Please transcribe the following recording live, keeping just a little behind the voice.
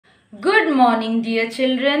Good morning, dear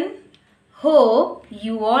children. Hope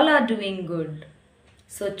you all are doing good.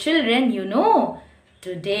 So children,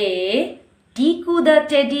 today Tiku the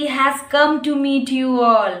teddy has come to meet you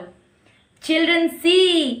all. Children,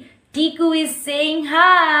 see, Tiku is saying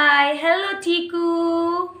hi. Hello,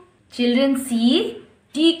 Tiku. Children, see,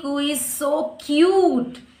 Tiku is so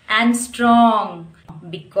cute and strong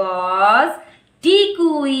because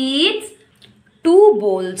Tiku eats 2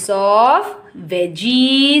 bowls of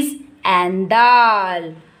veggies and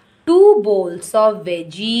dal. 2 bowls of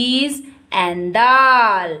veggies and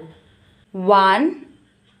dal. 1,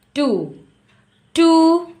 2.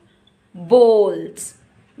 2 bowls.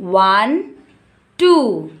 1,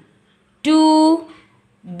 2. 2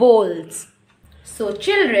 bowls. So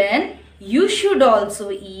children, you should also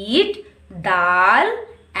eat dal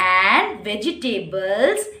and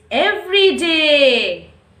vegetables every day.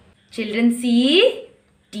 Children, see,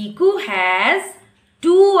 Tiku has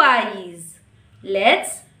 2 eyes.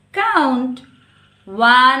 Let's count.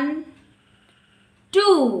 1,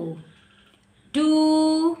 2.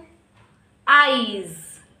 2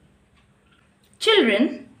 eyes.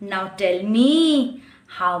 Children, now tell me,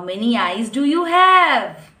 how many eyes do you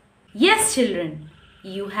have? Yes, children,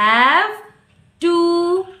 you have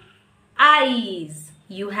 2 eyes.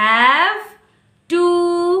 You have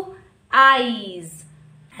 2 eyes.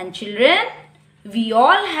 And children, we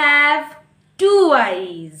all have 2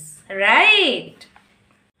 eyes, right?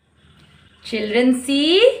 Children,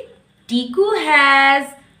 see, Tiku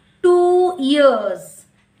has 2 ears.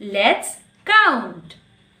 Let's count.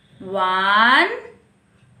 1,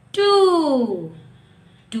 2.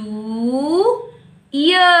 2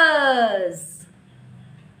 ears.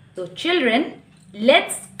 So children,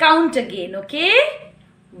 let's count again, okay?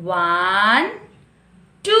 1,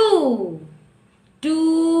 2.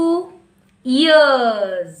 2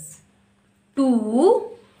 ears.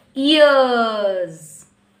 2 ears.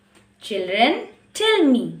 Children, tell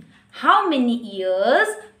me, how many ears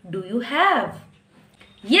do you have?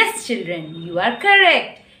 Yes, children, you are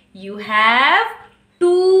correct. You have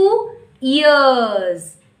 2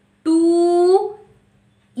 ears. 2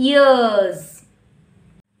 ears.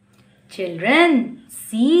 Children,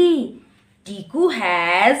 see, Tiku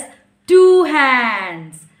has 2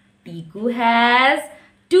 hands. Tiku has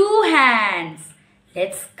 2 hands.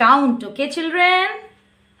 Let's count, okay, children?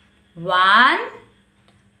 1,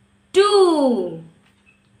 2.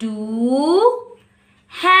 2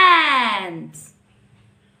 hands.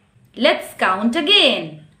 Let's count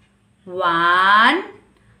again. 1,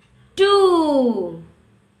 2.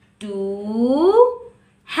 2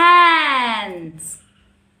 hands.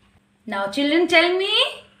 Now, children, tell me,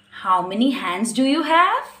 how many hands do you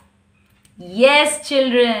have? Yes,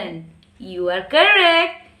 children, you are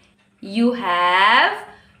correct. You have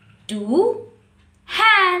 2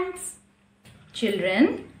 hands.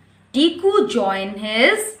 Children, Tiku joins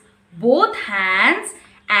his both hands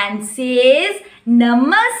and says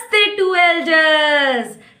Namaste to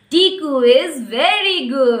elders. Tiku is very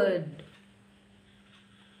good.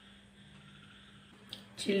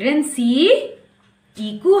 Children, see,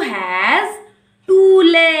 Tiku has 2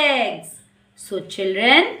 legs. So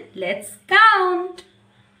children, let's count.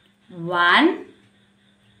 1,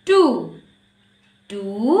 2.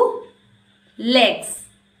 2 legs.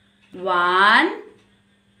 1,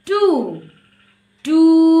 2.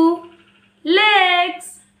 2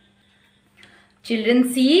 legs.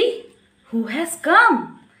 Children, see, who has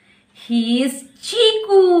come? He is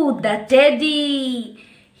Tiku the teddy.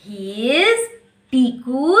 He is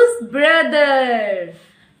Tiku's brother.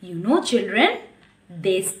 You know, children,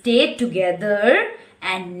 they stay together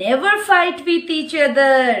and never fight with each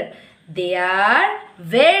other. They are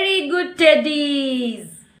very good teddies.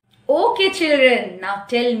 Okay, children, now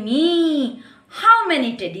tell me, how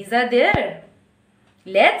many teddies are there?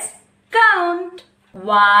 Let's count.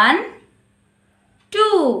 1,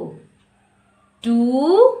 2.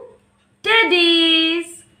 2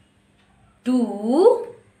 teddies. 2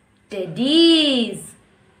 teddies.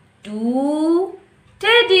 2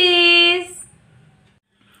 teddies.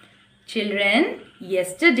 Children,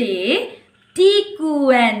 yesterday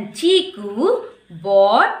Tiku and Tiku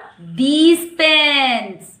bought these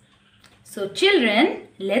pens. So children,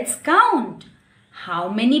 let's count. How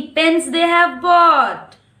many pens they have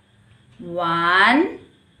bought? 1,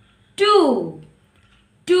 2.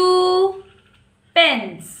 2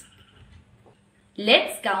 pens.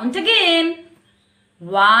 Let's count again.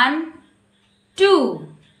 1, 2.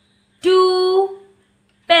 2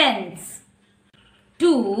 pens.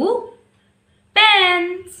 2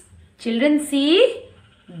 pens. Children, see,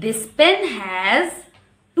 this pen has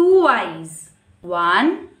 2 eyes.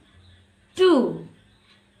 1, 2.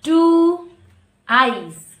 2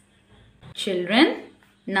 Nice. Children,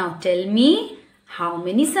 now tell me how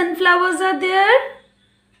many sunflowers are there?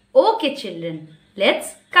 Okay, children, let's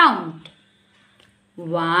count.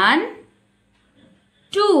 1,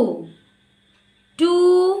 2.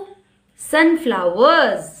 2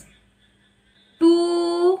 sunflowers.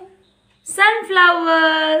 2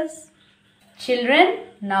 sunflowers. Children,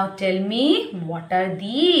 now tell me what are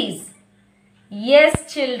these?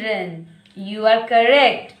 Yes, children, you are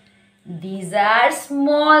correct. These are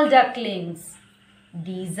small ducklings.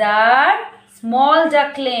 These are small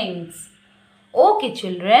ducklings. Okay,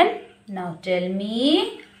 children, now tell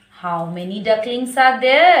me how many ducklings are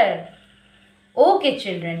there? Okay,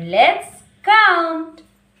 children, let's count.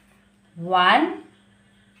 1,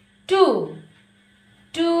 2.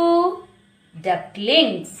 2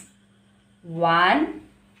 ducklings. 1,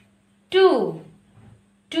 2.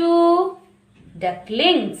 2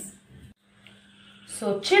 ducklings.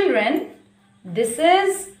 So children, this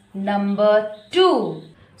is number 2.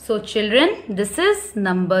 So children, this is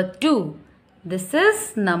number 2. This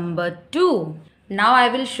is number 2. Now I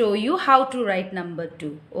will show you how to write number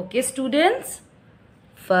 2. Okay, students?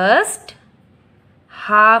 First,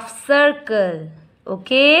 half circle.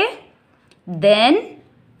 Okay? Then,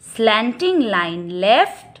 slanting line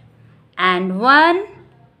left and one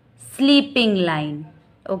sleeping line.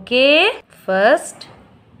 Okay? First,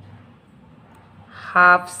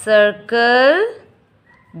 half circle,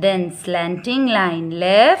 then slanting line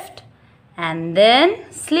left and then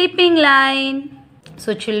sleeping line.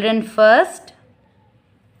 So children, first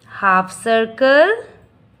half circle,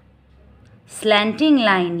 slanting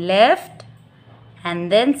line left and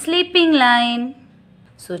then sleeping line.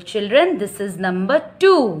 So children, this is number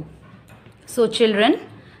 2. So children,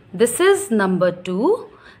 this is number 2.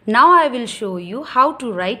 Now I will show you how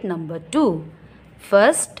to write number 2.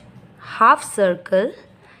 First, half circle,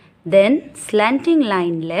 then slanting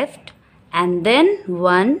line left and then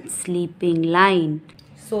one sleeping line.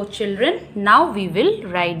 So children, now we will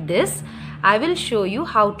write this. I will show you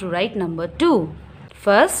how to write number 2.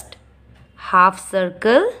 First, half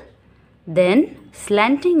circle, then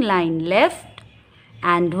slanting line left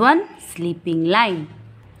and one sleeping line.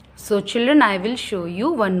 So children, I will show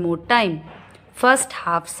you one more time. First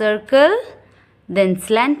half circle, then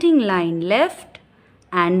slanting line left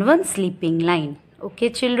and one sleeping line. Okay,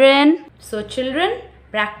 children? So children,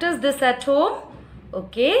 practice this at home.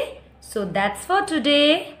 Okay? So that's for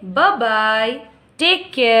today. Bye-bye.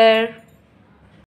 Take care.